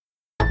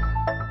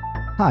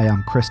Hi,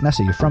 I'm Chris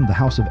Nesi from the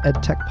House of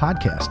EdTech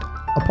Podcast,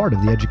 a part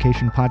of the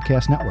Education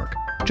Podcast Network,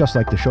 just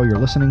like the show you're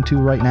listening to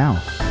right now.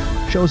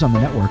 Shows on the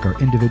network are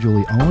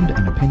individually owned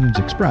and opinions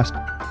expressed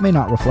may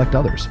not reflect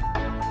others.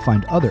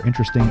 Find other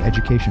interesting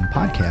education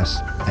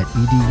podcasts at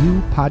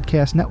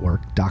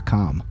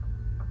edupodcastnetwork.com.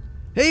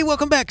 Hey,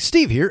 welcome back.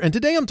 Steve here, and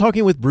today I'm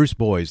talking with Bruce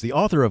Boyes, the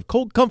author of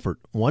Cold Comfort,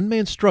 One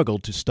Man's Struggle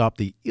to Stop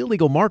the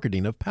Illegal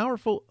Marketing of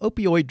Powerful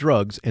Opioid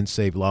Drugs and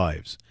Save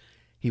Lives.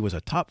 He was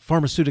a top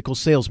pharmaceutical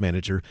sales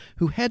manager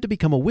who had to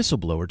become a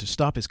whistleblower to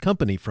stop his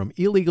company from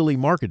illegally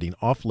marketing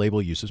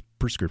off-label use of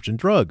prescription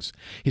drugs.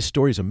 His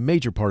story is a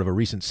major part of a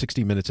recent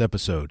 60 Minutes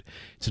episode.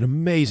 It's an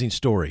amazing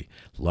story.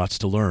 Lots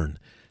to learn.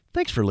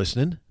 Thanks for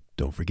listening.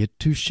 Don't forget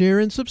to share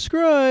and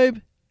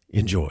subscribe.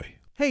 Enjoy.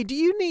 Hey, do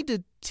you need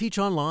to teach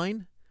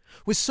online?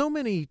 With so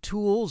many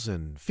tools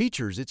and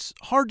features, it's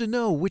hard to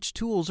know which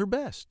tools are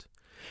best.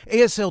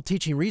 ASL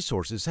Teaching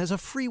Resources has a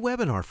free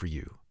webinar for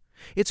you.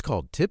 It's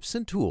called Tips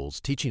and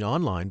Tools Teaching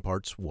Online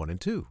Parts 1 and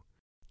 2.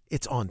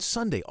 It's on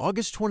Sunday,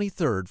 August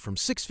 23rd from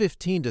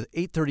 6:15 to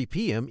 8:30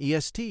 p.m.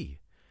 EST.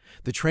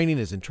 The training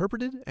is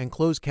interpreted and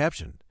closed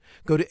captioned.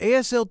 Go to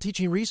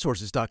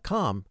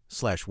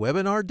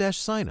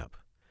aslteachingresources.com/webinar-signup.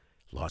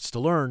 Lots to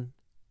learn.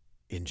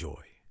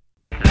 Enjoy.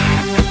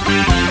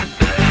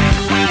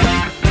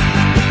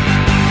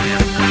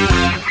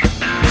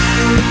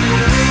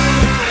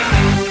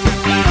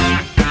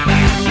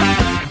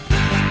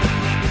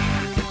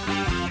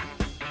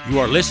 You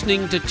are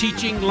listening to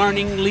Teaching,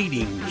 Learning,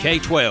 Leading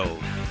K-12,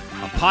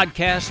 a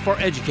podcast for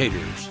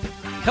educators,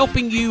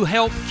 helping you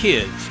help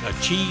kids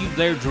achieve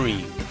their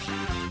dreams.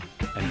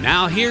 And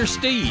now here's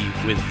Steve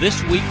with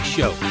this week's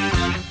show.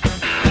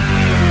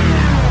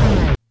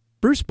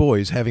 Bruce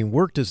Boyes, having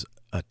worked as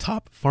a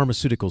top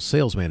pharmaceutical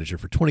sales manager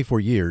for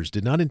 24 years,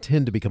 did not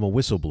intend to become a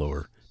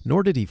whistleblower,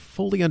 nor did he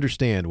fully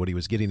understand what he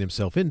was getting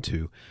himself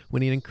into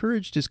when he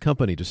encouraged his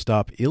company to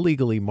stop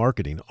illegally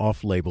marketing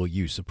off-label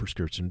use of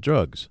prescription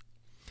drugs.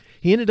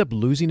 He ended up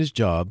losing his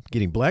job,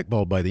 getting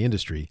blackballed by the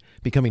industry,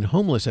 becoming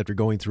homeless after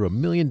going through $1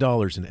 million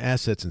in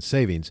assets and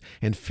savings,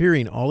 and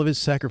fearing all of his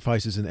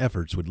sacrifices and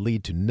efforts would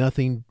lead to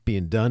nothing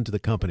being done to the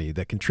company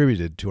that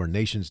contributed to our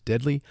nation's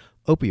deadly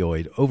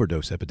opioid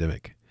overdose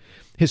epidemic.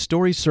 His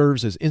story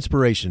serves as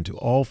inspiration to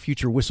all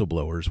future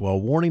whistleblowers while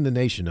warning the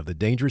nation of the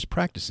dangerous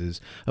practices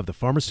of the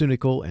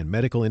pharmaceutical and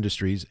medical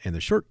industries and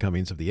the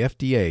shortcomings of the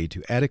FDA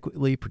to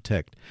adequately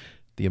protect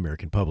the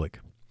American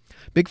public.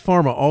 Big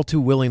Pharma all too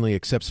willingly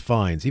accepts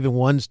fines, even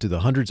ones to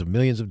the hundreds of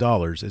millions of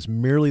dollars, as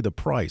merely the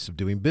price of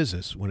doing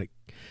business when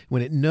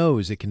it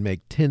knows it can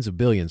make tens of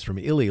billions from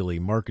illegally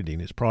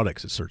marketing its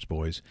products, asserts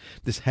Boyes.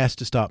 This has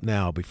to stop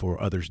now before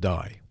others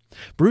die.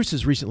 Bruce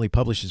has recently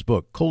published his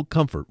book, Cold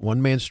Comfort,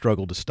 One Man's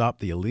Struggle to Stop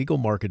the Illegal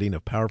Marketing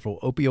of Powerful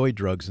Opioid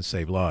Drugs and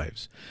Save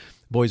Lives.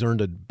 Boyes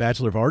earned a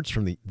Bachelor of Arts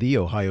from the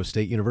Ohio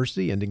State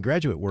University and in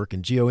graduate work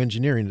in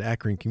geoengineering at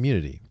Akron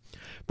Community.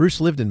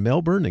 Bruce lived in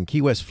Melbourne and Key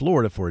West,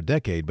 Florida for a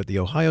decade, but the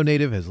Ohio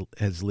native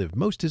has lived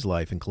most of his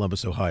life in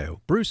Columbus, Ohio.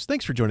 Bruce,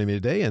 thanks for joining me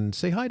today, and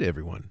say hi to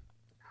everyone.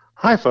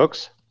 Hi,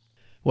 folks.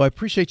 Well, I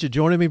appreciate you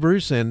joining me,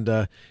 Bruce,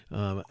 and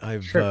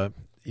Sure.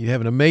 You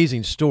have an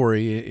amazing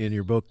story in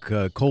your book,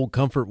 Cold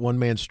Comfort, One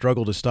Man's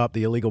Struggle to Stop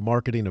the Illegal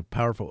Marketing of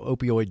Powerful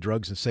Opioid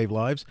Drugs and Save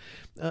Lives.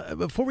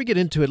 Before we get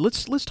into it,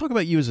 let's talk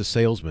about you as a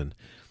salesman.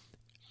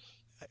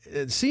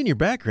 Seeing your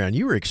background,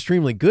 you were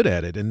extremely good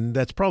at it, and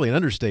that's probably an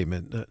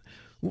understatement.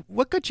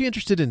 What got you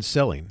interested in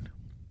selling?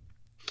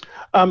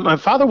 My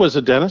father was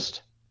a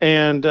dentist,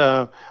 and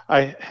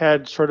I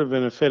had sort of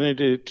an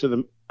affinity to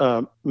the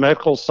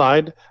medical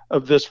side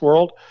of this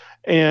world.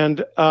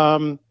 And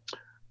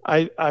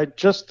I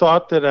just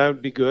thought that I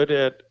would be good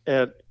at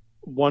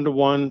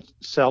one-to-one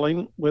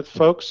selling with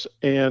folks,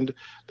 and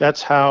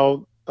that's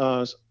how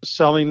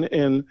selling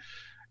in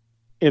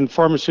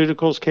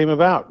pharmaceuticals came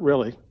about,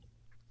 really.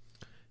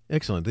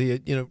 Excellent.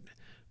 Did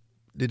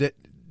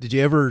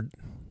you ever,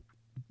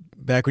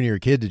 back when you were a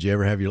kid, did you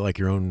ever have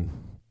your own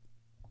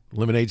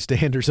lemonade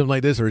stand or something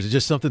like this, or is it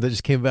just something that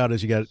just came about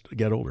as you got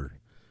older?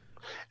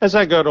 As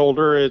I got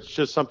older, it's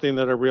just something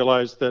that I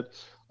realized that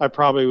I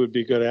probably would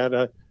be good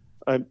at.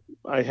 I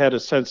had a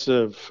sense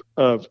of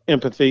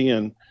empathy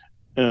and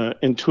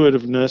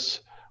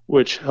intuitiveness,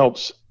 which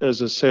helps as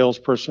a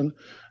salesperson.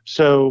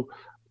 So,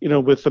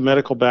 with the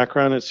medical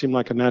background, it seemed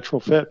like a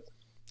natural fit.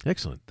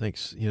 Excellent,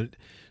 thanks.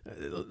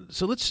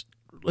 So let's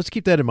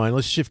keep that in mind.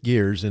 Let's shift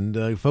gears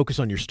and focus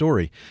on your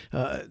story.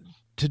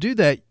 To do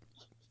that,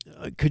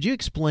 could you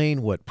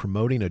explain what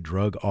promoting a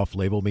drug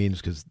off-label means?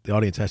 Because the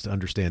audience has to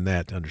understand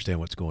that to understand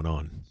what's going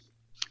on.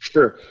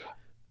 Sure.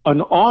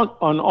 An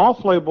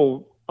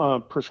off-label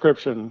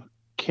prescription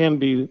can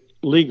be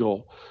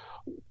legal,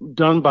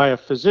 done by a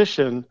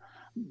physician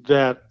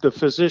that the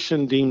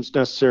physician deems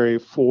necessary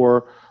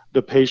for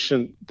the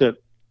patient that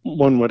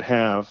one would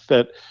have,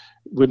 that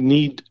would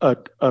need a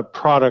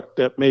product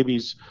that maybe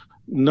is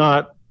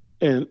not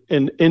an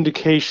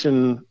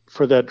indication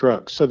for that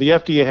drug. So the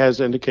FDA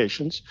has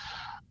indications.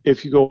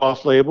 If you go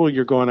off-label,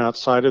 you're going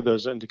outside of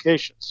those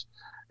indications.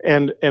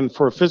 And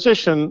for a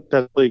physician,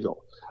 that's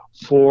legal.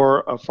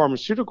 For a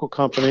pharmaceutical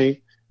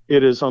company,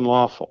 it is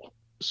unlawful.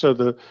 So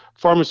the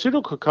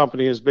pharmaceutical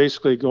company is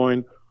basically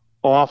going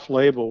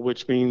off-label,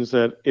 which means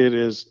that it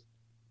is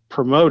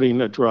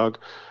promoting a drug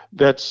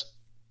that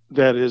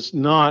is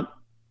not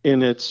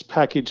in its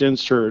package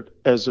insert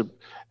as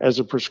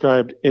a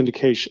prescribed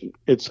indication.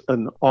 It's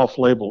an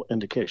off-label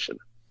indication.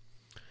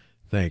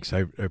 Thanks.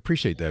 I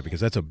appreciate that, because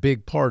that's a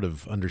big part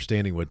of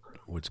understanding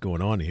what's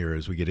going on here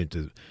as we get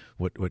into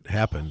what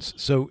happens.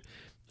 So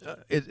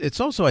it's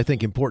also, I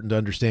think, important to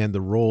understand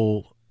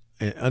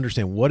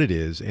understand what it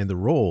is and the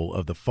role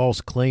of the False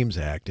Claims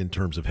Act in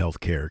terms of health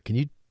care. Can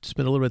you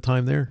spend a little bit of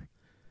time there?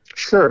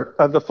 Sure.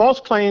 The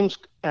False Claims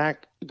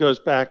Act goes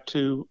back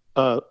to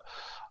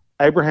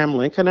Abraham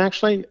Lincoln,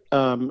 actually.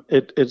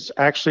 It's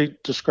actually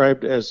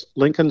described as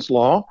Lincoln's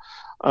Law.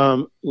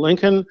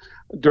 Lincoln,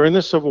 during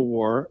the Civil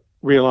War,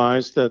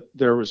 realized that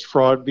there was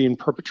fraud being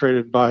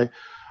perpetrated by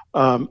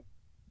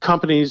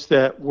companies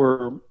that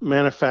were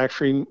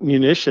manufacturing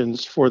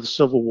munitions for the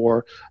Civil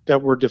War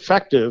that were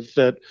defective,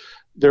 that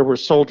there were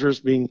soldiers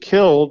being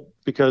killed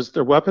because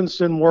their weapons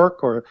didn't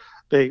work, or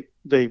they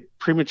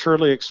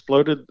prematurely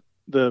exploded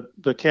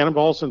the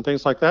cannonballs and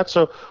things like that.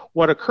 So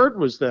what occurred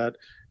was that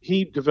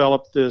he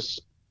developed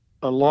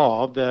a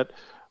law that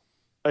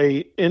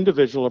a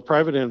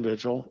private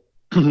individual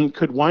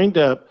could wind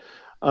up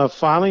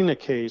filing a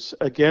case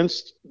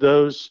against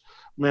those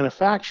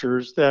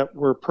manufacturers that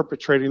were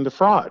perpetrating the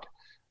fraud,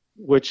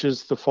 which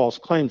is the False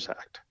Claims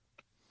Act.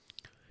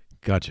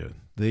 Gotcha.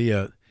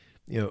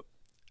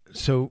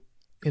 So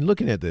in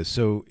looking at this,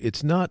 so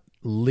it's not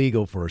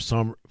legal for a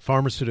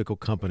pharmaceutical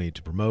company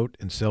to promote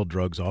and sell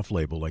drugs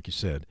off-label, like you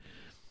said.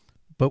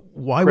 But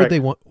why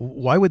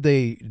would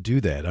they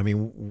do that? I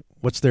mean,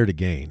 what's there to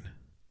gain?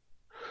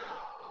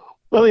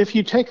 Well, if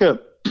you take a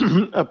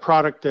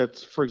product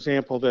that's, for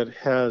example, that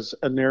has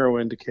a narrow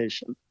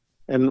indication,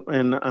 and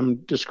I'm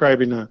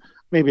describing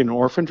maybe an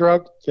orphan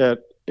drug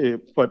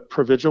what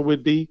Provigil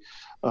would be,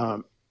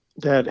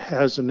 that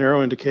has a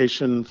narrow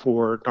indication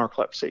for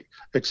narcolepsy,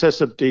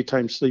 excessive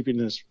daytime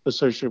sleepiness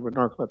associated with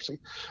narcolepsy.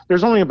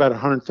 There's only about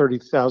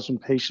 130,000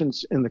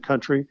 patients in the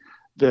country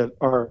that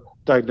are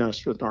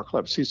diagnosed with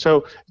narcolepsy.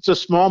 So it's a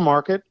small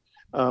market.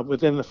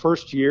 Within the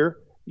first year,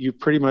 you've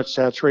pretty much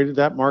saturated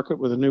that market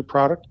with a new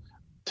product,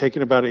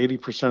 taking about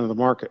 80% of the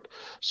market.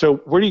 So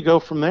where do you go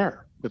from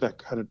there with that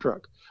kind of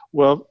drug?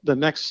 Well, the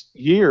next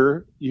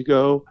year, you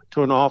go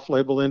to an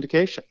off-label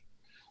indication.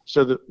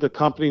 So the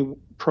company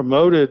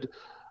promoted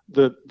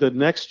the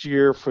next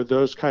year for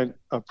those kind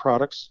of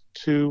products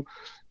to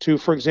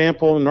for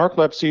example, in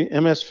narcolepsy,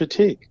 MS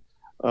fatigue.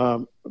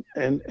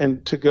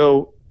 And to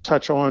go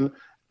touch on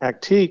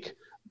Actiq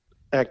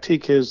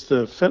is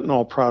the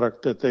fentanyl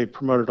product that they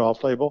promoted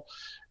off-label.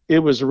 It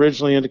was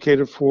originally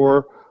indicated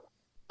for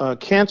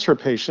cancer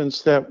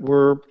patients that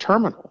were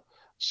terminal.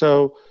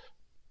 So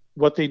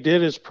what they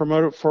did is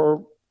promote it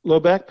for low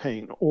back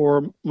pain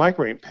or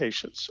migraine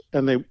patients,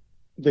 and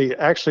they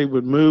actually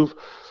would move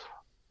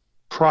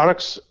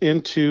products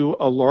into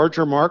a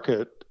larger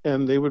market,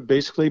 and they would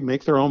basically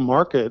make their own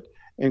market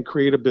and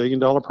create $1 billion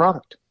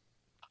product.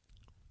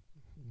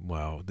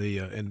 Wow.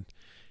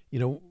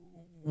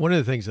 One of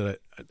the things that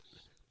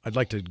I'd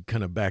like to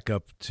kind of back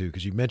up to,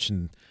 because you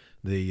mentioned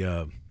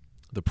the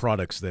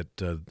products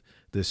that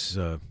this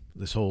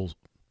whole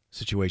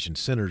situation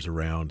centers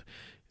around.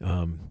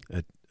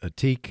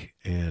 Actiq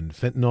and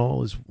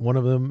fentanyl is one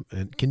of them.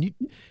 And can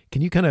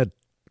you kind of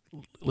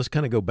let's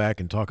kind of go back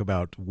and talk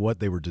about what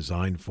they were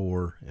designed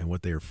for and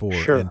what they are for.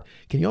 Sure. And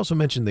can you also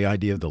mention the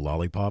idea of the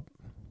lollipop?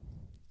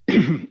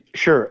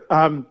 Sure.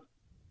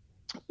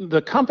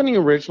 The company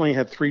originally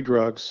had 3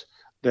 drugs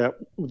that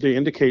the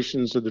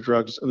indications of the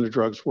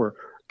drugs were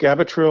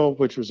Gabotril,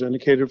 which was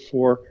indicated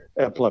for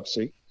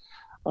epilepsy,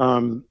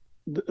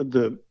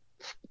 the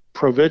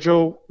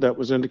Provigil, that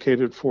was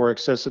indicated for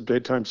excessive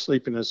daytime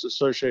sleepiness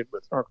associated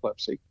with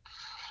narcolepsy,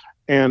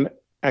 and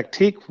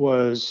Actiq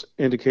was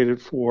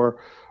indicated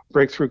for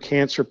breakthrough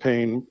cancer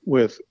pain,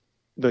 with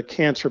the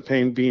cancer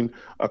pain being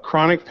a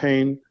chronic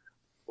pain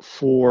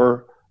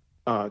for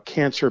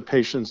cancer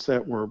patients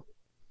that were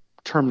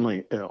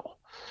terminally ill.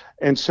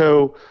 And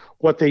so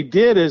what they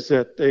did is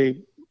that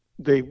they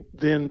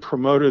then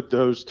promoted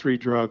those 3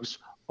 drugs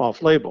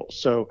off-label.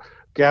 So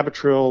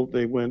Gabotril,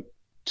 they went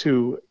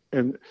to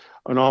an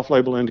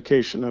off-label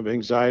indication of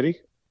anxiety.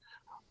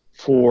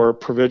 For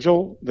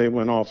Provigil, they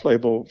went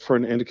off-label for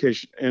an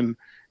indication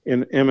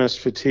in MS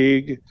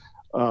fatigue,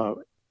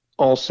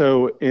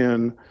 also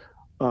in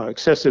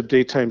excessive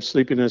daytime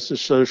sleepiness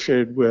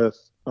associated with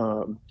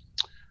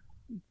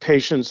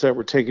patients that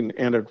were taking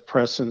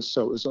antidepressants,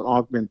 so it was an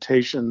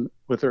augmentation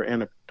with their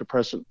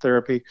antidepressant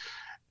therapy.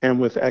 And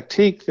with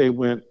Actiq, they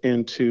went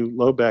into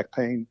low back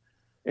pain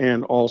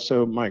and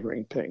also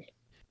migraine pain.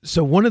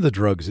 So one of the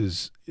drugs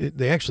is,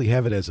 they actually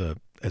have it as a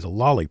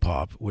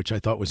lollipop, which I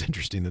thought was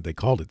interesting that they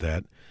called it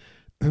that,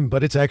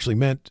 but it's actually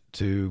meant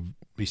to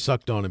be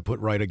sucked on and put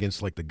right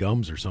against like the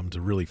gums or something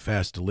to really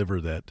fast deliver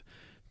that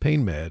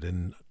pain med.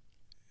 And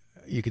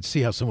you could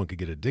see how someone could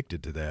get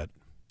addicted to that,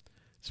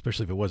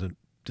 especially if it wasn't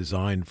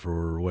designed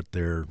for what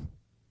their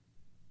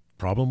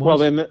problem was?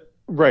 Well,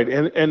 right.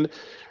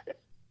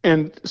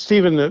 And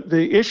Stephen,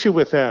 the issue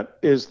with that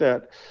is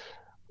that,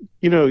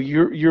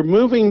 you're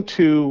moving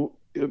to,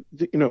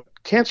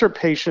 cancer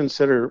patients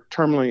that are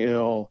terminally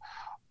ill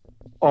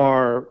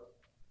are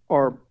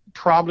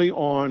probably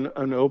on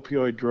an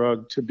opioid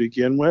drug to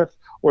begin with,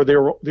 or they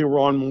were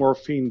on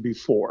morphine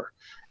before,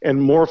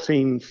 and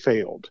morphine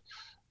failed.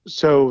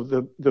 So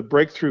the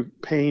breakthrough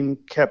pain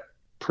kept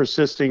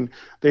persisting.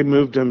 They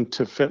moved them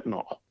to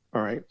fentanyl.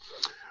 All right.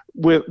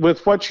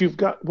 With what you've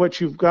got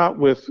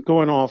with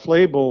going off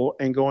label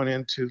and going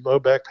into low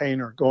back pain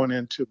or going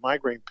into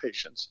migraine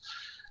patients,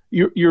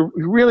 you're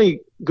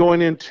really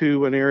going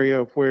into an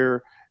area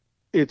where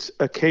it's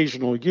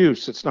occasional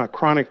use. It's not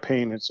chronic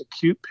pain, it's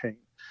acute pain.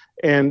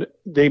 And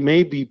they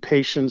may be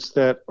patients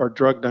that are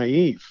drug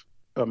naive.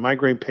 A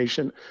migraine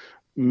patient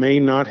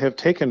may not have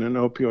taken an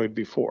opioid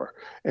before.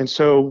 And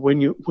so when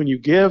you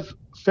give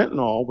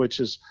fentanyl, which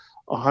is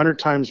 100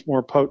 times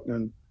more potent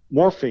than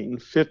morphine,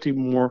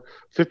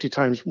 50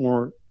 times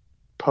more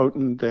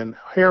potent than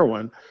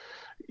heroin,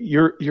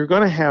 you're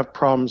going to have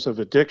problems of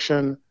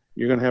addiction.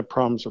 You're going to have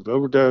problems of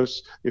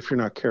overdose if you're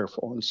not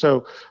careful. And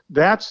so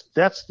that's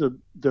the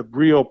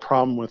real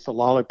problem with the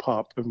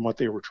lollipop and what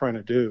they were trying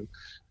to do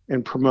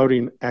in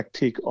promoting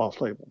Actique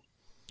off-label.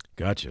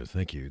 Gotcha.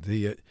 Thank you.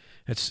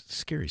 That's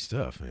scary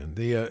stuff, man.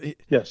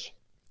 Yes.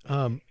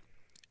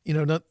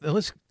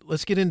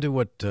 Let's get into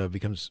what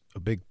becomes a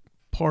big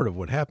part of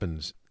what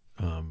happens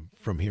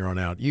from here on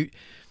out. You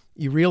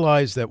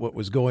realized that what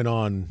was going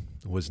on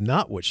was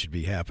not what should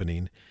be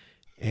happening,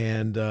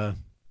 and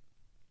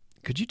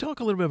could you talk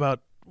a little bit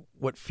about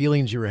what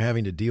feelings you were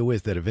having to deal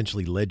with that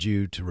eventually led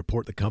you to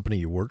report the company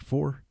you worked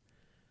for?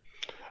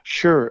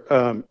 Sure.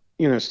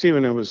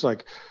 Stephen, it was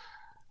like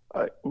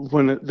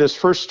when this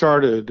first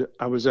started,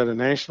 I was at a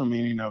national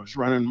meeting. I was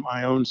running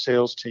my own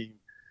sales team.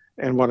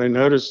 And what I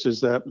noticed is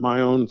that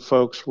my own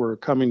folks were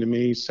coming to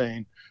me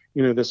saying,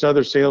 this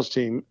other sales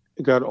team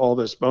got all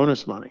this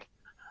bonus money.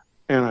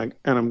 And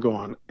I'm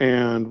going,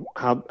 and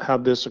how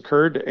this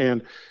occurred.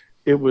 And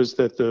it was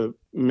that the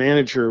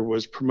manager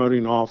was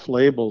promoting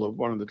off-label of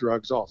one of the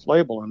drugs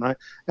off-label, and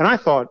I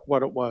thought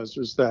what it was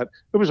that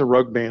it was a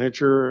rogue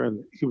manager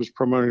and he was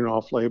promoting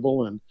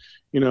off-label, and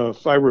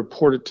if I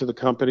reported to the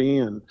company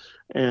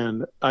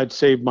and I'd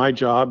save my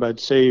job, I'd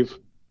save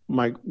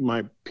my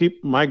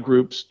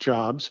group's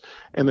jobs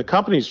and the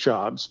company's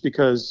jobs,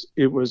 because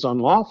it was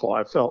unlawful.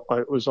 I felt like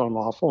it was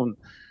unlawful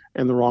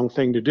and the wrong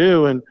thing to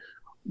do. And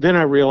then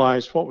I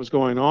realized what was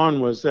going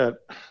on was that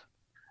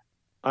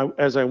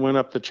as I went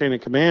up the chain of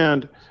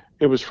command,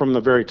 it was from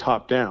the very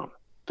top down.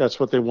 That's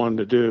what they wanted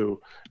to do,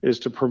 is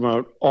to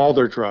promote all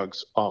their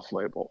drugs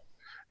off-label.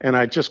 And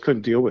I just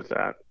couldn't deal with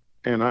that.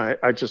 And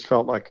I just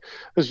felt like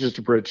this is just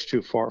a bridge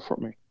too far for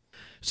me.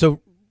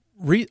 So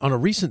on a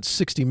recent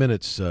 60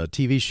 Minutes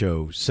TV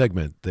show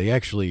segment, they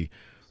actually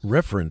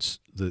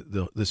referenced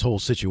this whole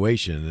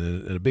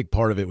situation. And a big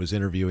part of it was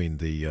interviewing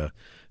the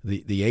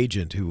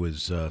agent who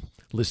was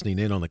listening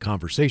in on the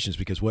conversations,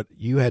 because what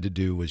you had to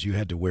do was you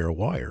had to wear a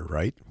wire,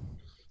 right?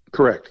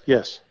 Correct.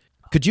 Yes.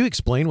 Could you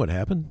explain what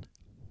happened?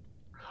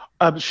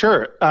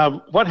 Sure.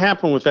 What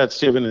happened with that,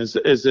 Stephen, is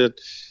that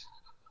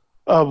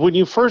when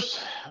you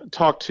first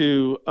talk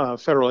to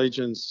federal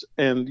agents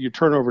and you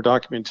turn over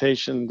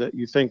documentation that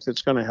you think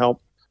that's going to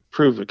help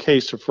prove a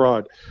case of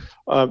fraud,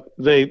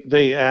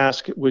 they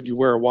ask, would you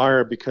wear a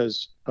wire,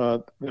 because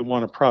they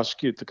want to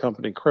prosecute the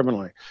company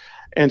criminally.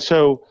 And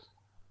so,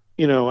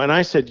 and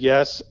I said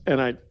yes,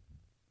 and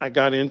I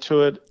got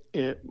into it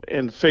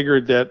and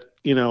figured that,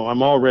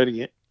 I'm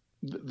already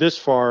this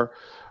far,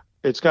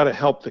 it's got to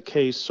help the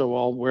case, so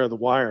I'll wear the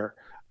wire.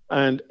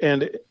 And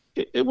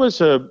it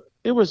was a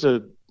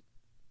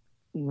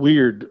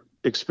weird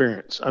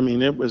experience. I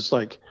mean, it was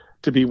like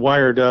to be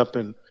wired up,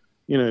 and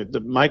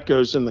the mic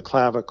goes in the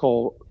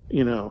clavicle,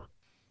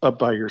 up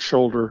by your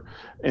shoulder,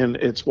 and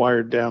it's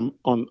wired down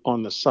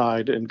on the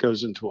side and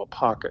goes into a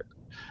pocket.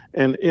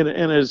 And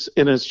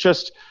it's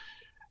just,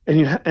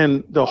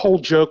 and the whole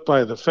joke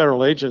by the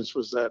federal agents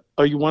was that,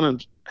 you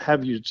want to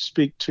have you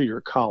speak to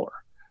your caller.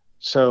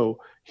 So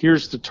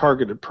here's the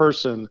targeted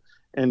person,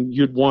 and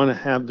you'd want to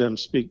have them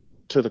speak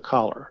to the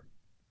caller.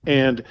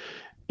 And,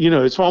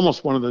 it's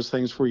almost one of those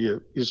things where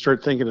you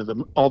start thinking of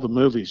all the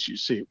movies you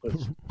see with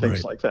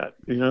things like that,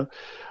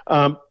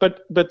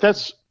 But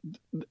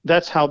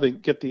that's how they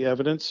get the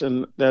evidence,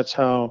 and that's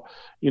how,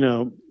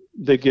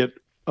 they get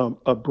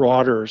a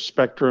broader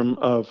spectrum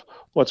of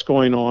what's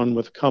going on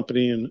with the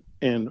company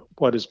and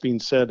what is being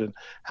said and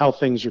how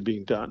things are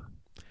being done.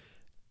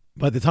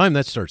 By the time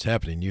that starts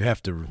happening, you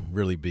have to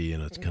really be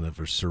in a kind of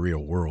a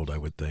surreal world, I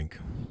would think.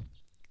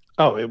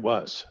 Oh, it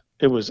was.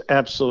 It was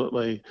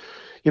absolutely,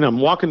 I'm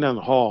walking down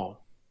the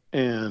hall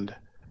and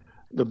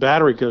the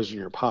battery goes in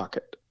your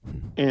pocket.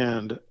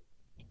 And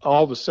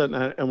all of a sudden,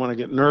 and when I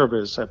get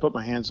nervous, I put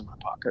my hands in my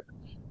pocket.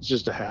 It's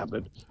just a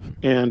habit.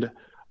 And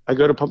I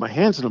go to put my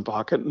hands in the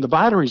pocket and the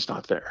battery's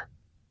not there.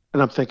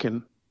 And I'm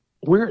thinking,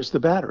 where is the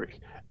battery?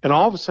 And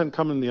all of a sudden,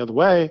 coming the other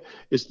way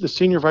is the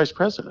senior vice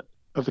president.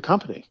 of the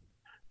company.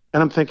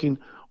 And I'm thinking,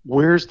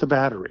 where's the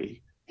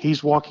battery?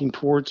 He's walking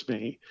towards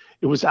me.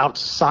 It was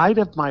outside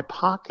of my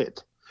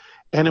pocket,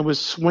 and it was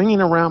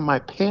swinging around my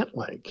pant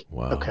leg.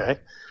 Wow. Okay.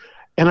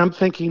 And I'm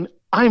thinking,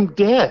 I'm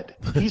dead.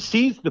 He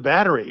sees the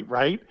battery,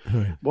 right?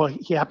 Well,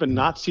 he happened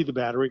not to see the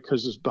battery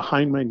because it's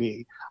behind my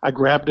knee. I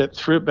grabbed it,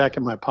 threw it back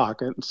in my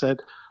pocket, and said,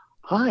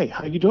 "Hi,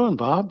 how you doing,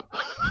 Bob?"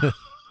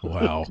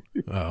 Wow.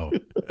 Oh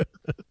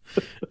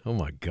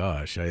my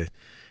gosh. I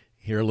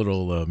hear a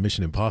little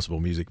Mission Impossible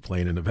music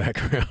playing in the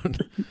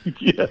background.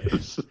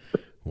 Yes.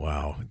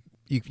 Wow.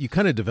 You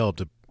kind of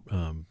developed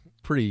a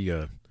pretty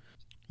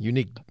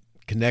unique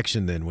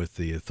connection then with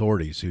the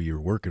authorities who you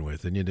were working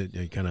with, and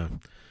you kind of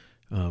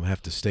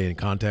have to stay in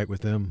contact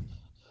with them.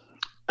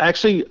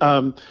 Actually,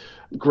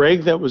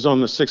 Greg, that was on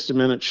the 60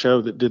 Minutes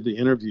show that did the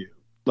interview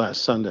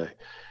last Sunday,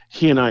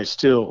 he and I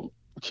still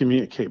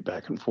communicate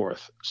back and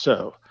forth.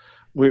 So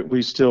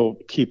we still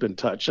keep in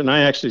touch. And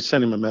I actually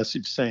sent him a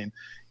message saying,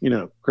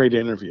 great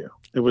interview.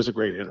 It was a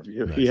great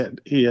interview. Nice.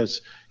 He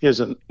has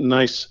a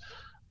nice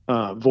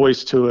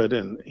voice to it,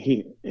 and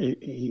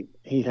he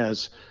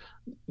has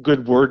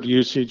good word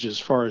usage as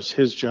far as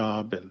his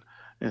job,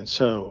 and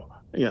so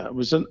yeah, it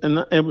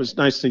was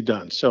nicely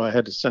done. So I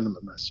had to send him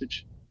a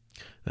message.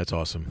 That's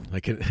awesome. I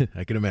can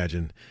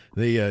imagine.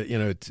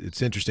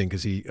 It's interesting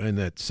because in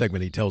that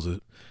segment he tells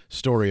a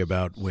story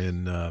about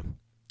when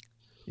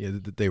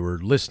that they were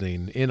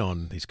listening in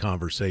on these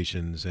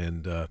conversations,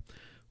 and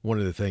one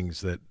of the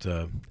things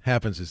that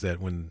happens is that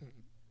when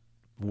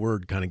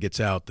word kind of gets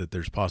out that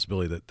there's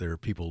possibility that there are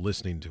people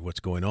listening to what's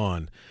going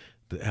on,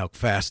 how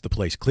fast the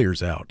place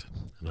clears out.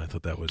 And I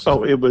thought that was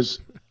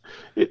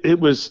it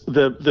was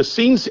the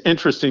scene's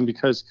interesting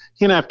because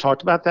he and I have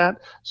talked about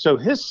that.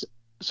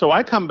 So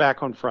I come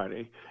back on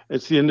Friday.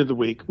 It's the end of the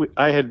week.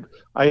 I had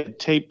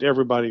taped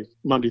everybody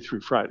Monday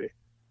through Friday.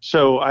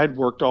 So I'd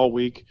worked all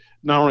week,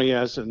 not only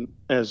as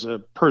a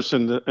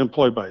person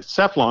employed by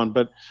Cephalon,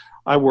 but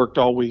I worked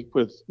all week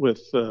with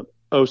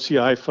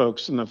OCI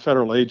folks and the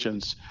federal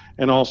agents,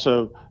 and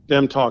also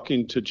them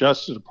talking to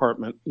Justice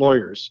Department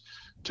lawyers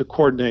to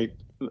coordinate,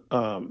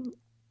 the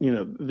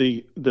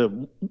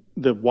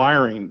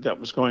wiring that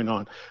was going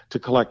on to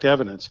collect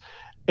evidence.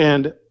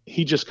 And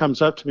he just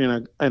comes up to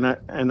me,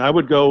 and I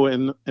would go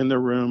in the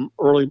room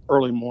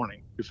early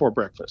morning before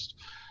breakfast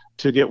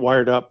to get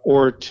wired up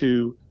or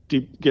to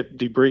get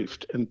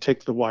debriefed and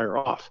take the wire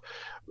off.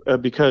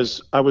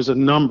 Because I was a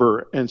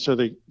number, and so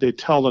they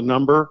tell the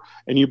number,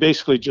 and you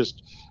basically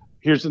just,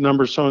 here's the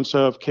number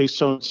so-and-so of case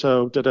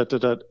so-and-so,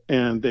 da-da-da-da,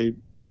 and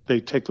they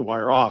take the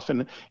wire off.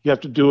 And you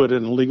have to do it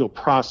in a legal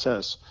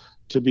process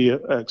to be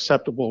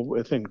acceptable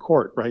within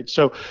court, right?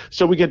 So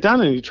we get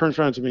done, and he turns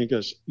around to me and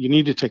goes, "You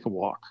need to take a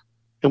walk."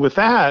 And with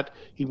that,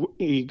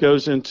 he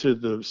goes into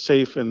the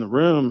safe in the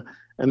room,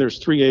 and there's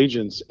 3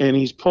 agents, and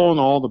he's pulling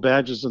all the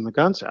badges and the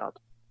guns out.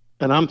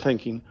 And I'm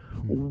thinking,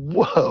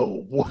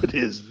 whoa, what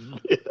is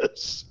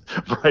this?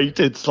 Right?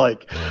 It's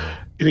like,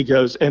 and he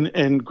goes,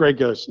 and Greg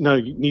goes, "No,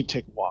 you need to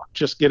take a walk.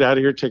 Just get out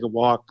of here, take a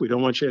walk. We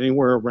don't want you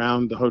anywhere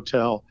around the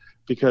hotel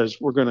because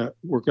we're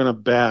gonna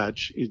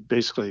badge,"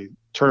 basically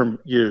term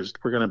used,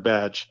 we're gonna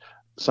badge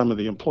some of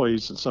the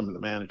employees and some of the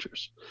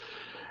managers.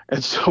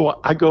 And so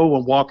I go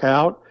and walk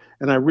out,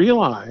 and I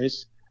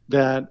realize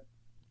that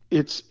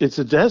it's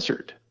a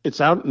desert. It's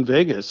out in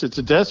Vegas. It's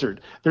a desert.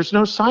 There's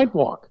no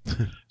sidewalk.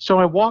 So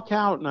I walk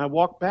out and I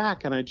walk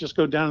back, and I just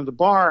go down to the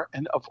bar,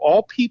 and of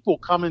all people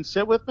come and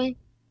sit with me,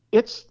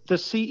 it's the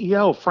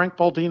CEO, Frank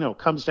Baldino,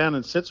 comes down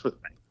and sits with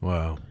me.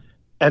 Wow.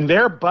 And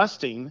they're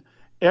busting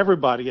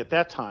everybody at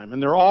that time.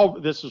 And they're all,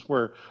 this is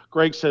where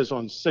Greg says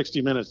on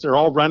 60 Minutes, they're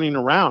all running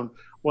around.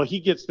 Well,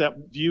 he gets that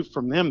view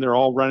from them. They're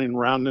all running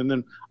around. And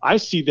then I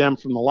see them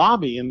from the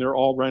lobby, and they're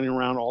all running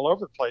around all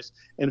over the place.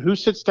 And who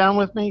sits down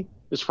with me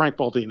is Frank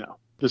Baldino,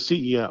 the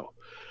CEO.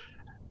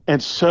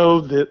 And so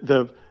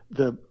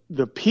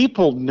the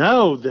people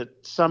know that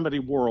somebody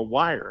wore a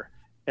wire,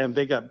 and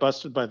they got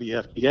busted by the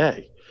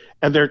FDA.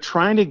 And they're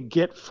trying to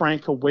get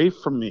Frank away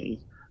from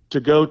me to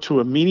go to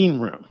a meeting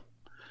room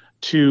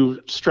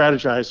to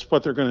strategize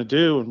what they're going to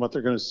do and what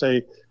they're going to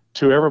say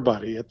to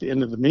everybody at the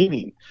end of the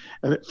meeting.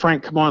 And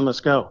Frank, come on,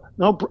 let's go.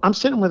 No, I'm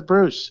sitting with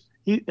Bruce.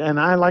 And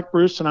I like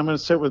Bruce, and I'm going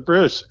to sit with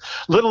Bruce.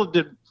 Little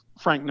did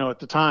Frank know at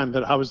the time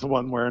that I was the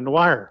one wearing the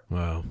wire.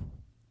 Wow.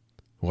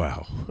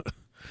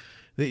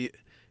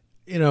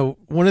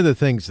 One of the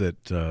things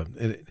that,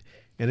 and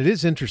it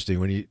is interesting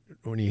when you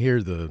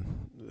hear the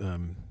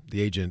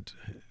agent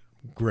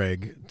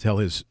Greg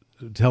telling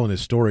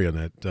his story on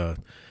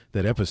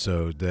that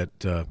episode,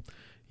 that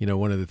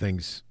one of the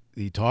things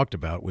he talked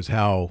about was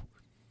how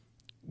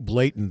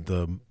blatant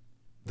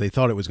they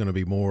thought it was going to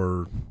be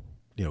more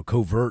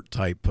covert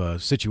type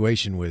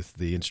situation with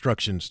the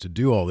instructions to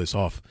do all this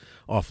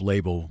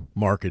off-label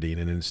marketing,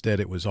 and instead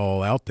it was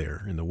all out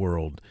there in the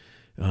world.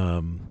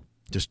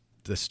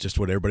 That's just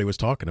what everybody was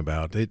talking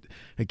about.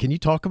 Can you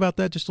talk about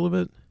that just a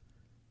little bit?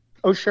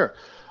 Oh, sure.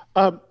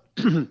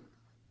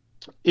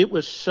 It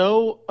was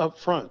so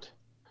upfront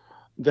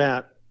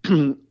that,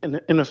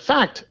 in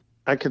effect,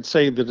 I could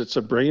say that it's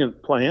a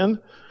brilliant plan,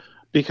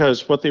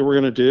 because what they were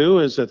going to do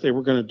is that they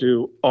were going to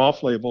do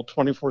off-label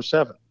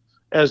 24/7,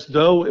 as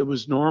though it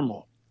was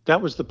normal.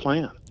 That was the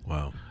plan.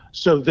 Wow.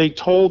 So they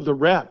told the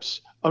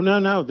reps, oh,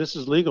 no, this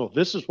is legal.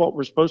 This is what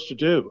we're supposed to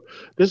do.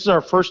 This is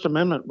our First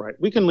Amendment right.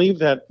 We can leave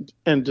that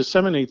and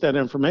disseminate that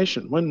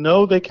information. When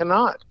no, they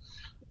cannot.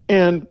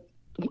 And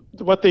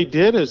what they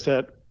did is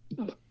that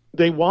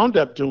they wound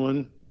up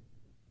doing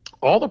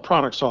all the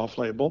products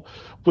off-label,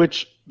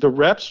 which the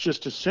reps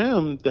just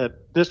assumed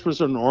that this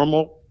was a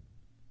normal,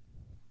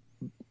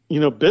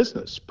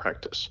 business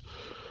practice.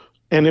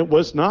 And it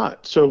was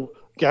not. So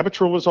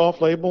Gavitril was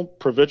off-label,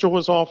 Provigil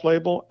was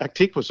off-label,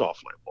 Actiq was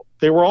off-label.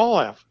 They were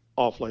all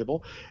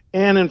off-label.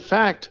 And in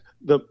fact,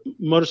 the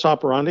modus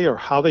operandi, or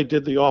how they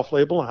did the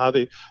off-label and how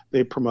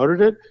they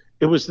promoted it,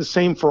 it was the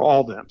same for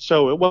all of them.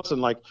 So it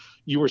wasn't like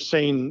you were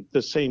saying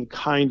the same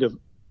kind of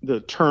the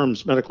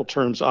terms, medical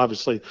terms,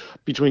 obviously,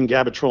 between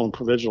Gavitril and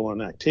Provigil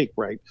and Actiq,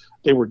 right?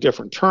 They were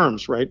different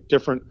terms, right?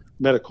 Different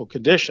medical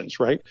conditions,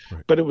 right?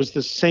 But it was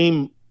the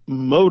same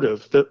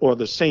motive or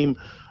the same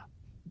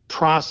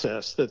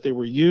process that they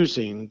were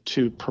using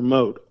to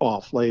promote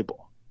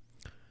off-label.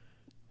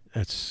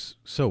 That's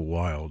so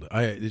wild.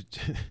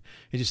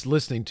 Just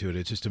listening to it,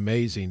 it's just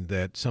amazing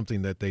that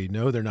something that they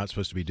know they're not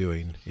supposed to be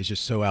doing is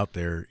just so out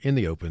there in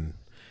the open,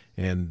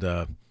 and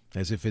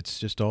as if it's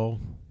just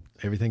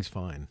everything's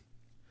fine.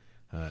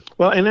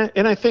 Well,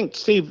 and I think,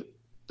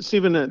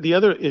 Stephen, the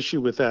other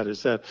issue with that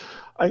is that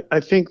I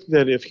think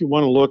that if you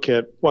want to look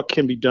at what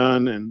can be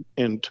done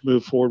and to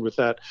move forward with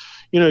that,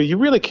 you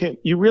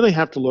really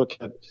have to look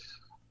at,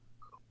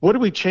 what do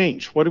we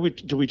change?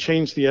 Do we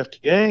change the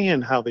FDA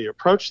and how they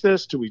approach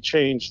this? Do we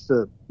change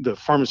the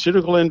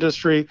pharmaceutical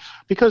industry?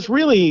 Because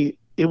really,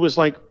 it was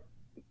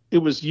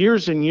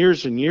years and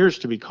years and years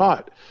to be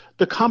caught.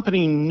 The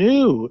company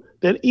knew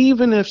that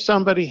even if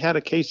somebody had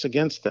a case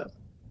against them,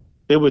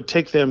 it would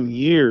take them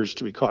years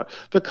to be caught.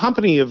 The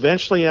company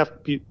eventually,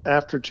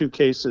 after 2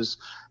 cases,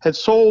 had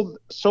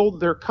sold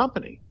their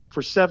company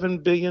for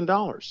 $7 billion.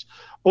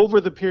 Over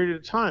the period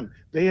of time,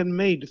 they had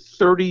made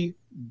 $30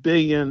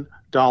 billion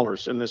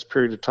in this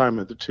period of time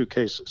of the 2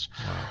 cases.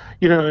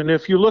 Wow. And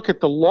if you look at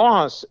the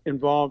loss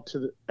involved to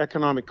the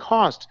economic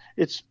cost,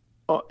 it's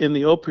in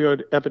the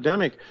opioid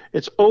epidemic,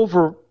 it's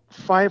over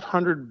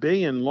 $500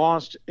 billion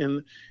lost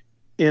in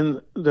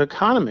the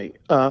economy.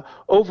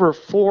 Over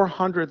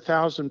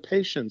 400,000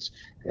 patients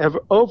have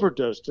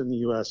overdosed in the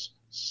U.S.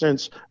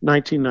 since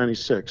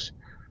 1996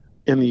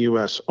 in the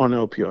U.S. on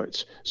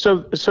opioids.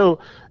 So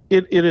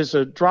it is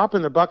a drop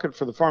in the bucket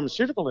for the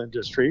pharmaceutical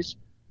industries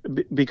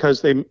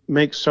because they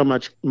make so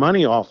much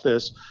money off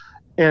this,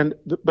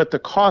 but the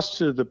cost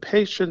to the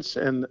patients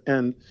and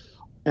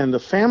the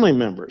family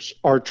members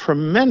are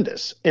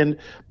tremendous, and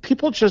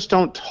people just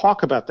don't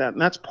talk about that.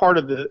 And that's part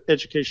of the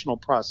educational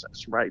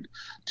process, right?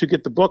 To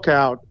get the book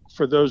out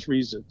for those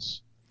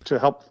reasons, to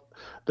help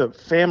the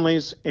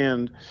families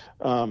and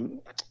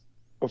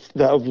of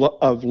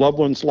loved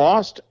ones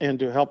lost, and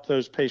to help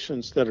those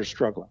patients that are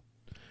struggling.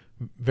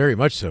 Very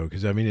much so,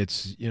 because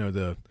it's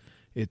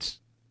it's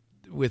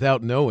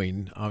without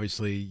knowing,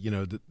 obviously,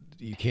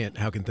 you can't.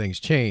 How can things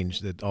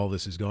change that all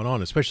this is going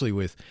on, especially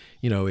with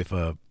if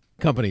a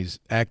companies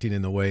acting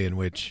in the way in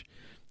which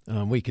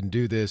we can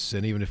do this,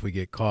 and even if we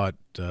get caught,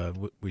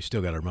 we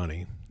still got our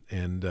money,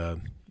 and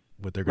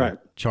what they're going to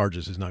charge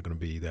us is not going to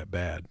be that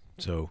bad.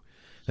 So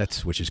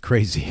which is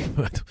crazy,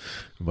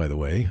 by the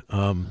way.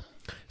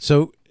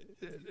 So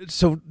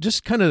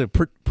just kind of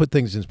put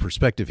things in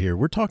perspective here.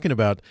 We're talking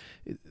about,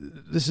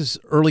 this is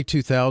early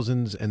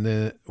 2000s, and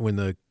then when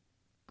the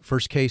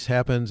first case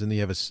happens, and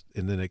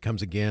and then it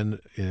comes again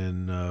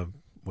in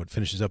what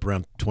finishes up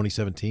around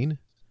 2017.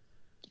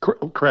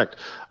 Correct.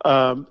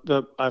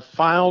 I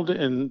filed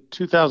in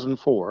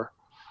 2004.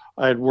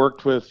 I had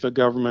worked with the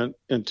government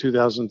in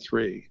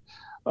 2003.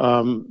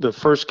 The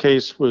first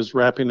case was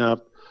wrapping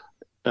up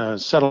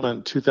settlement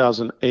in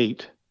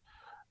 2008,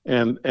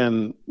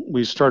 and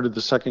we started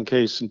the second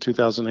case in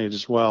 2008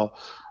 as well.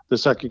 The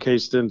second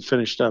case then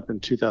finished up in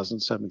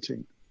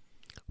 2017.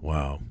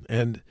 Wow.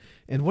 And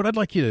what I'd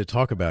like you to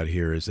talk about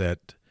here is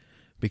that,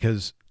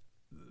 because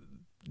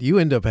you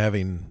end up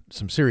having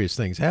some serious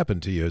things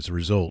happen to you as a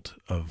result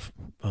of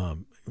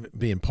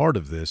being part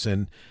of this.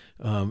 And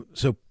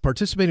so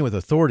participating with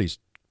authorities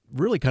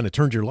really kind of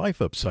turned your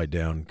life upside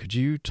down. Could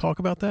you talk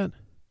about that?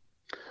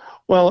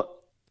 Well,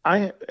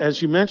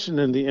 as you mentioned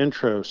in the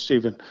intro,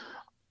 Stephen,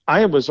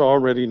 I was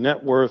already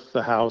net worth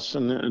the house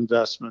and the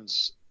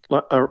investments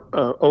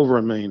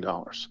over $1 million.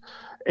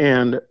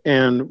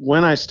 And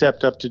when I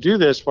stepped up to do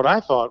this, what I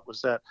thought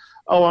was that,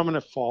 I'm going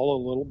to fall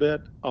a little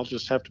bit. I'll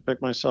just have to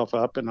pick myself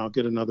up, and I'll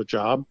get another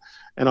job,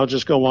 and I'll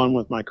just go on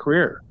with my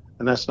career.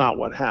 And that's not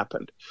what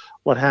happened.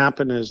 What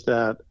happened is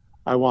that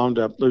I wound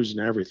up losing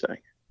everything.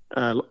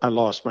 I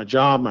lost my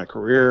job, my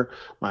career,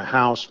 my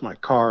house, my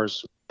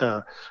cars.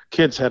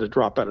 Kids had to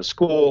drop out of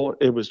school.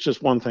 It was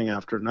just one thing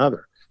after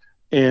another.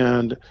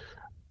 And,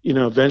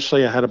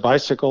 eventually I had a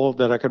bicycle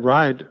that I could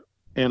ride,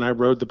 and I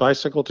rode the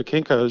bicycle to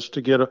Kinko's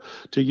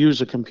to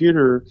use a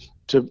computer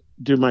to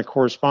do my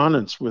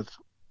correspondence with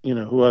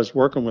who I was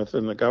working with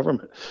in the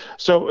government.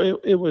 So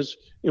it was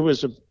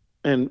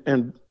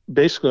and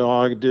basically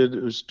all I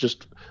did was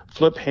just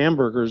flip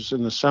hamburgers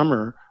in the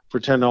summer for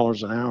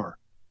 $10 an hour.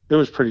 It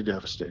was pretty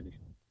devastating.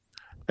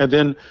 And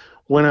then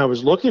when I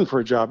was looking for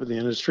a job in the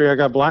industry, I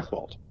got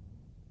blackballed.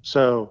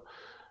 So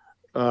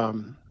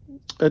the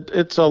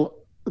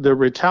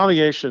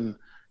retaliation,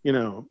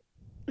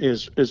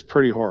 is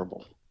pretty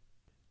horrible.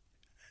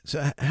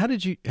 So how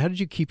did you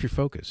keep your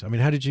focus? I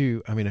mean, how did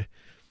you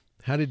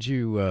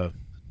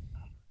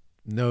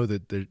know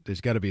that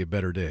there's got to be a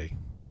better day?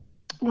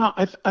 Well,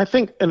 I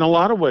think in a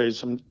lot of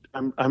ways,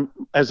 I'm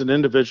as an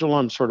individual,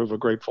 I'm sort of a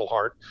grateful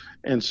heart,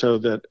 and so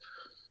that,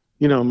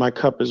 my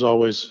cup is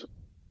always,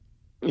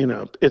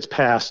 it's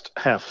past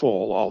half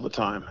full all the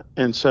time,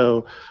 and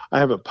so I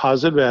have a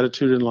positive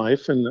attitude in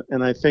life,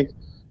 and I think,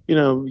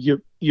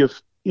 you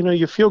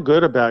feel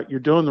good about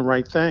you're doing the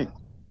right thing,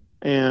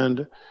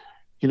 and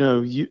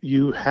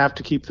you have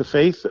to keep the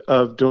faith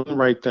of doing the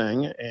right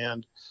thing,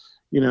 and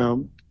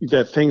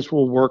that things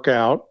will work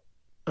out.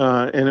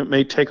 And it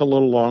may take a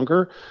little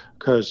longer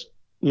because,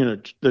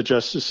 the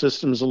justice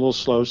system is a little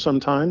slow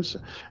sometimes.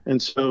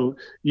 And so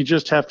you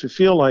just have to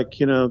feel like,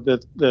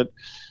 that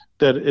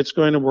it's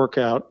going to work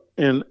out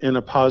in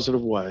a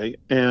positive way.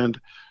 And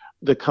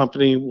the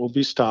company will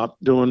be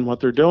stopped doing what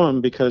they're doing,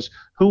 because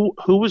who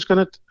was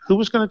going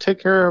to take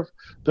care of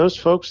those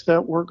folks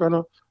that were going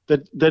to,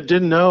 that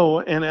didn't know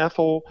Aunt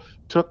Ethel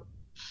took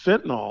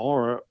fentanyl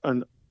or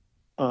an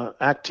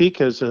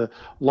Actic as a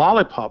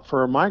lollipop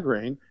for a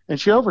migraine, and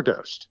she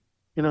overdosed.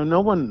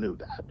 No one knew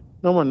that.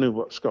 No one knew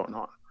what was going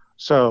on.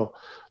 So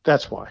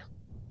that's why.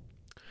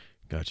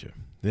 Gotcha.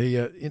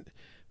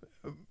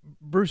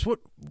 Bruce,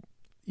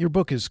 your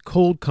book is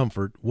Cold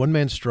Comfort: One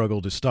Man's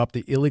Struggle to Stop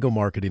the Illegal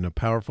Marketing of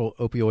Powerful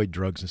Opioid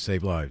Drugs and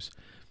Save Lives.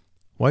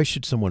 Why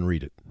should someone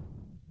read it?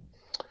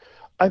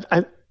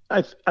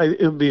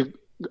 It would be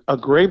a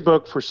great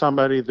book for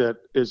somebody that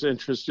is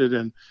interested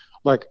in,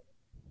 like,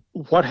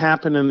 what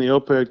happened in the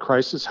opioid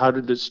crisis? How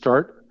did it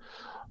start?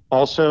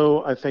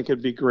 Also, I think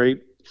it'd be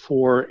great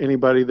for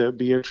anybody that would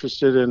be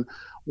interested in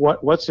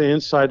what's the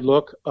inside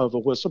look of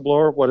a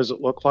whistleblower? What does it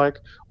look like?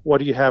 What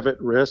do you have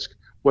at risk?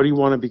 What do you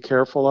want to be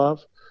careful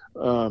of?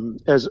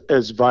 As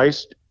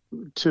advice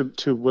to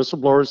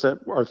whistleblowers that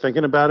are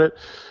thinking about it,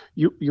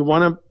 you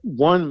want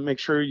to, make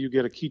sure you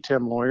get a qui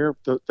tam lawyer.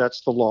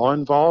 That's the law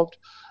involved.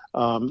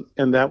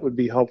 And that would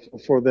be helpful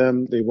for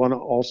them. They want to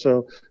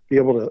also be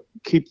able to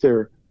keep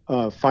their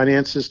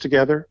finances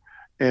together,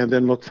 and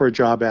then look for a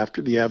job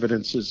after the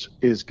evidence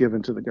is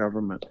given to the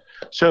government.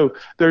 So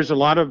there's a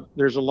lot of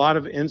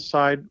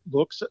inside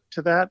looks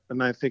to that,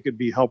 and I think it'd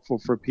be helpful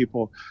for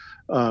people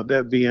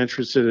that be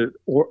interested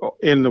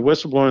in the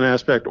whistleblowing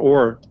aspect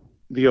or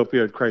the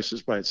opioid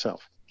crisis by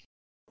itself.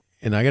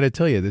 And I got to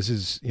tell you, this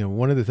is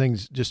one of the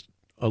things just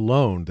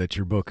alone that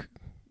your book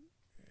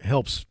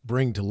helps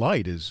bring to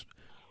light is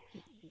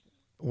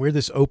where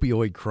this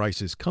opioid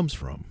crisis comes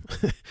from.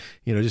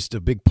 Just a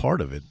big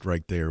part of it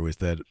right there with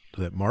that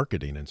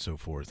marketing and so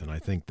forth. And I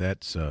think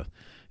that's,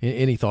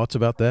 any thoughts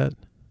about that?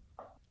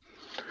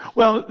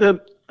 Well, the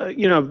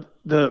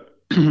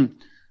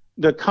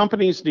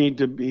companies need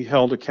to be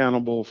held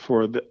accountable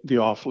for the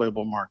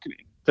off-label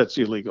marketing that's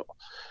illegal.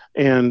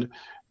 And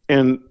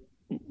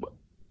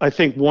I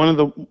think one of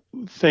the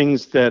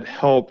things that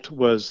helped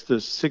was the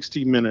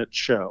 60-minute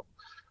show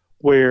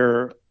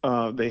where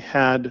they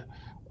had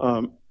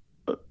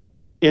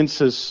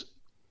INSIS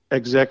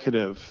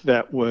executive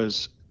that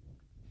was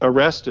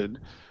arrested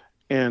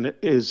and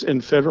is in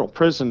federal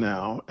prison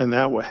now, and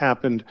that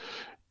happened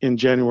in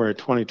January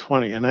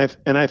 2020. And I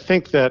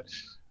think that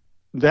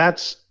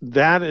is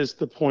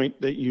the point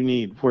that you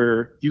need,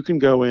 where you can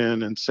go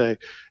in and say,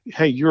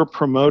 hey, you're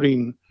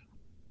promoting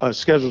a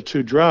Schedule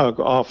II drug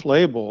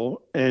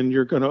off-label, and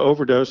you're going to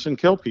overdose and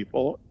kill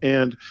people,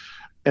 and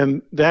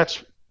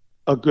that's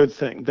a good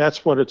thing.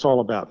 That's what it's all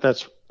about.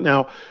 That's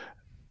now,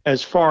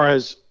 as far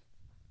as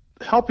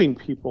helping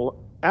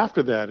people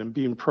after that and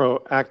being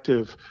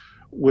proactive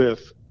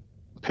with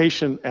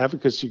patient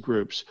advocacy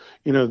groups,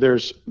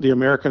 there's the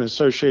American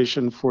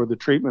Association for the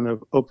Treatment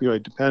of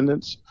Opioid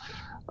Dependence.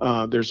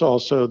 There's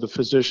also the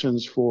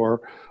Physicians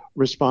for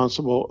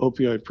Responsible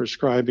Opioid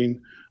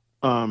Prescribing.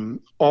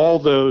 All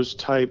those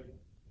type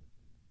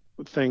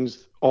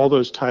things, all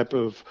those type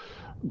of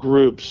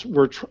groups,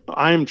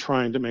 I'm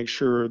trying to make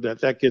sure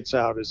that gets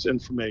out as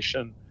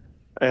information,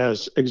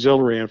 as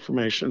auxiliary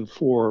information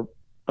for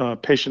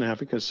patient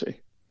advocacy.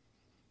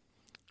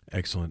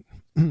 Excellent.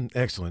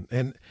 Excellent.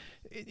 And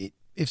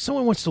if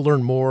someone wants to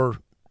learn more,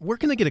 where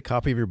can they get a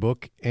copy of your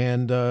book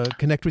and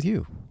connect with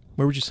you?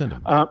 Where would you send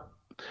them?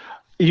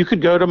 You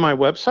could go to my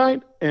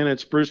website, and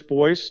it's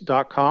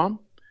bruceboyce.com,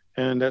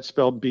 and that's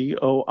spelled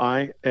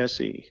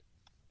BOISE.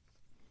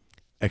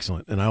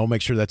 Excellent. And I'll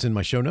make sure that's in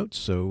my show notes.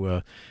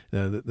 So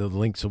the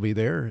links will be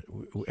there,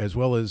 as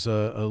well as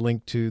a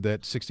link to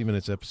that 60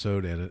 Minutes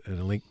episode and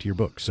a link to your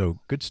book. So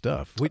good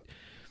stuff.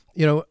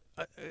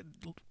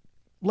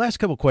 Last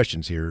couple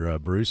questions here,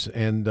 Bruce,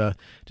 and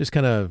just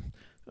kind of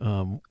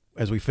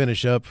as we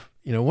finish up,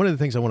 one of the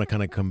things I want to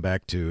kind of come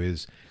back to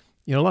is,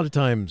 a lot of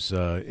times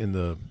in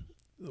the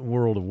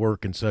world of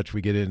work and such,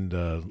 we get into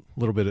a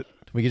little bit,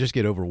 we just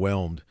get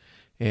overwhelmed.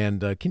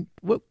 And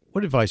what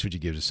advice would you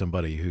give to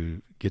somebody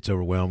who gets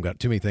overwhelmed, got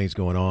too many things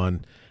going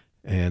on,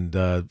 and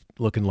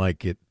looking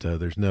like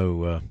there's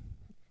no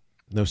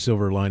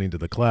silver lining to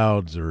the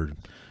clouds or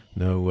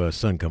no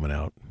sun coming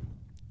out?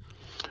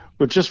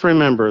 But just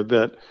remember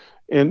that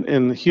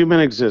in human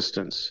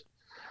existence,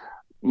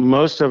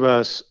 most of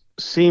us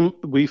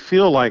we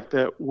feel like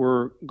that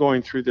we're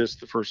going through this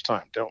the first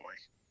time, don't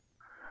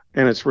we?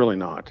 And it's really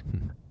not.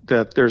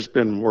 That there's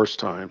been worse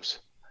times,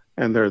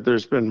 and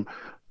there's been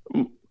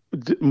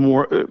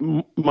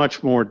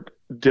much more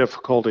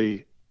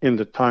difficulty in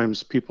the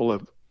times people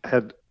have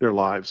had their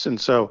lives. And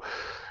so,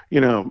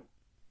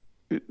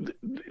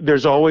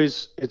 it's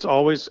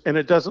always, and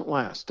it doesn't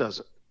last, does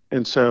it?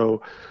 And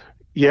so,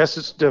 yes,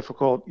 it's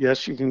difficult.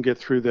 Yes, you can get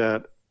through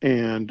that,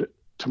 and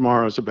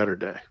tomorrow's a better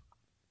day.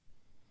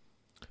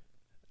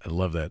 I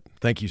love that.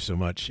 Thank you so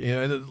much.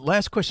 And the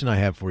last question I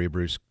have for you,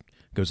 Bruce,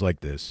 goes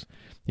like this.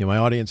 My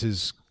audience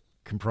is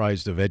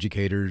comprised of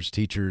educators,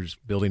 teachers,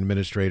 building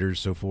administrators,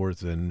 so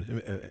forth,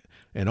 and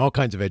all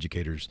kinds of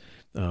educators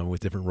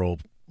with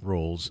different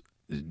roles.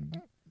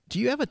 Do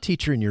you have a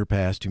teacher in your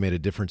past who made a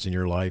difference in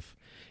your life?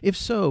 If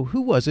so,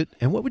 who was it,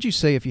 and what would you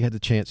say if you had the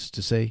chance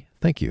to say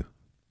thank you?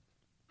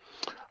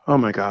 Oh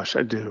my gosh,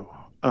 I do.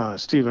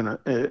 Stephen,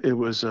 it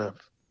was a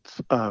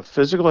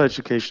physical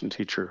education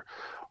teacher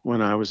when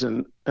I was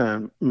in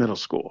middle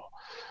school.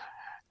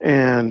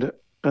 And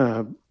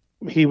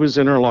he was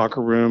in our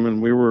locker room,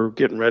 and we were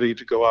getting ready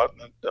to go out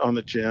on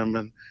the gym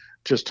and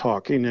just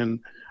talking. And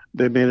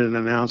they made an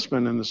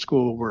announcement in the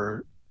school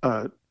where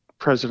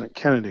President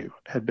Kennedy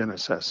had been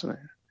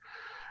assassinated.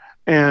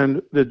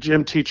 And the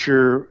gym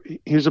teacher,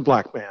 he's a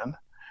black man,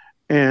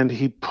 and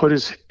he put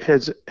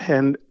his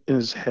hand in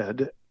his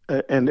head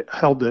and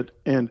held it,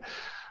 and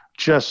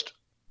just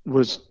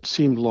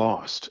seemed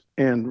lost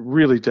and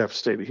really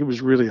devastated. He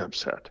was really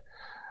upset.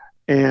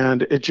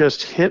 And it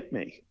just hit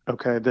me,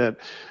 okay, that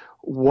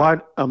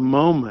what a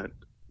moment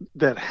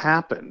that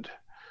happened.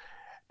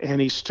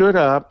 And he stood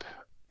up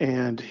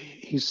and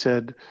he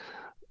said,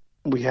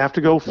 we have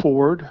to go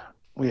forward.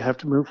 We have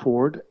to move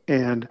forward.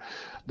 And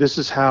this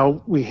is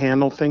how we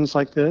handle things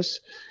like this.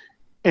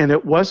 And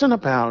it wasn't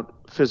about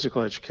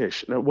physical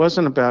education. It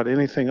wasn't about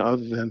anything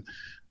other than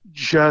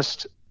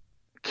just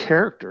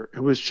character.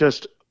 It was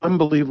just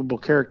unbelievable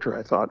character,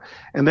 I thought.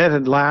 And that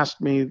had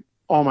lasted me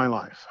all my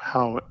life,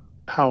 how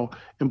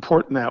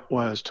important that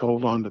was to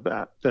hold on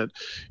to that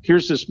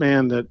here's this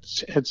man that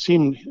had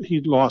seemed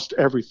he'd lost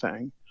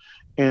everything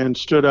and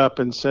stood up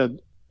and said,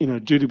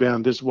 duty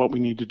bound, this is what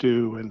we need to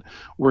do, and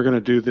we're going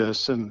to do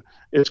this, and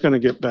it's going to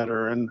get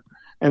better. And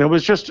it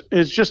just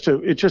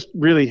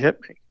really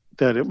hit me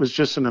that it was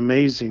just an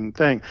amazing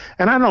thing.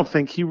 And I don't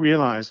think he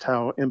realized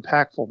how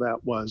impactful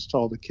that was to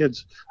all the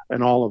kids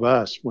and all of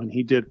us when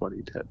he did what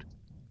he did.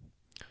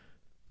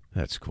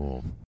 That's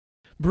cool.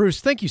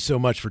 Bruce, thank you so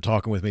much for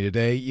talking with me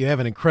today. You have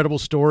an incredible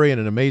story and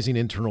an amazing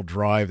internal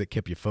drive that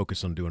kept you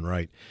focused on doing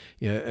right.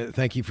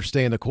 Thank you for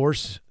staying the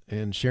course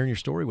and sharing your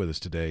story with us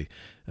today.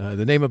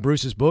 The name of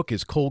Bruce's book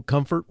is Cold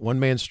Comfort, One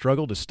Man's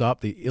Struggle to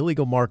Stop the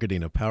Illegal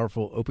Marketing of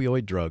Powerful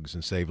Opioid Drugs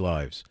and Save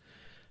Lives.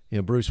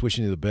 Bruce,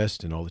 wishing you the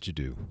best in all that you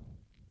do.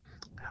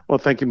 Well,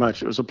 thank you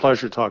much. It was a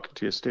pleasure talking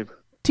to you, Stephen.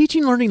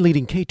 Teaching Learning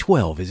Leading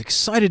K-12 is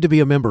excited to be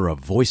a member of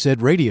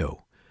VoiceEd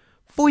Radio.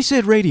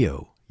 VoiceEd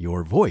Radio,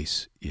 your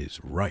voice is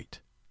right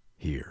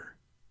here.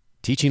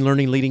 Teaching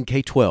Learning Leading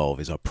K-12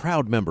 is a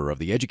proud member of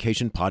the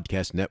Education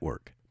Podcast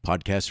Network.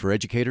 Podcasts for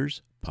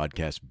educators,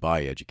 podcasts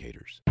by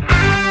educators.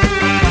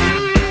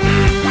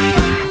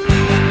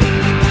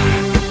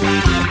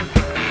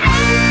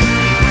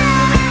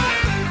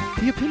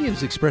 The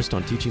opinions expressed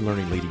on Teaching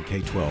Learning Leading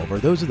K-12 are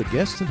those of the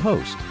guests and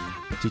host.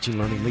 Teaching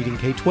Learning Leading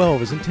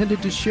K-12 is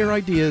intended to share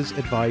ideas,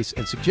 advice,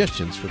 and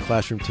suggestions for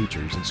classroom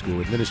teachers and school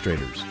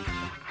administrators.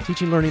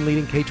 Teaching Learning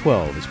Leading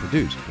K-12 is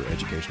produced for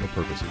educational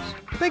purposes.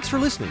 Thanks for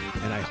listening,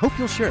 and I hope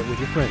you'll share it with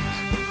your friends.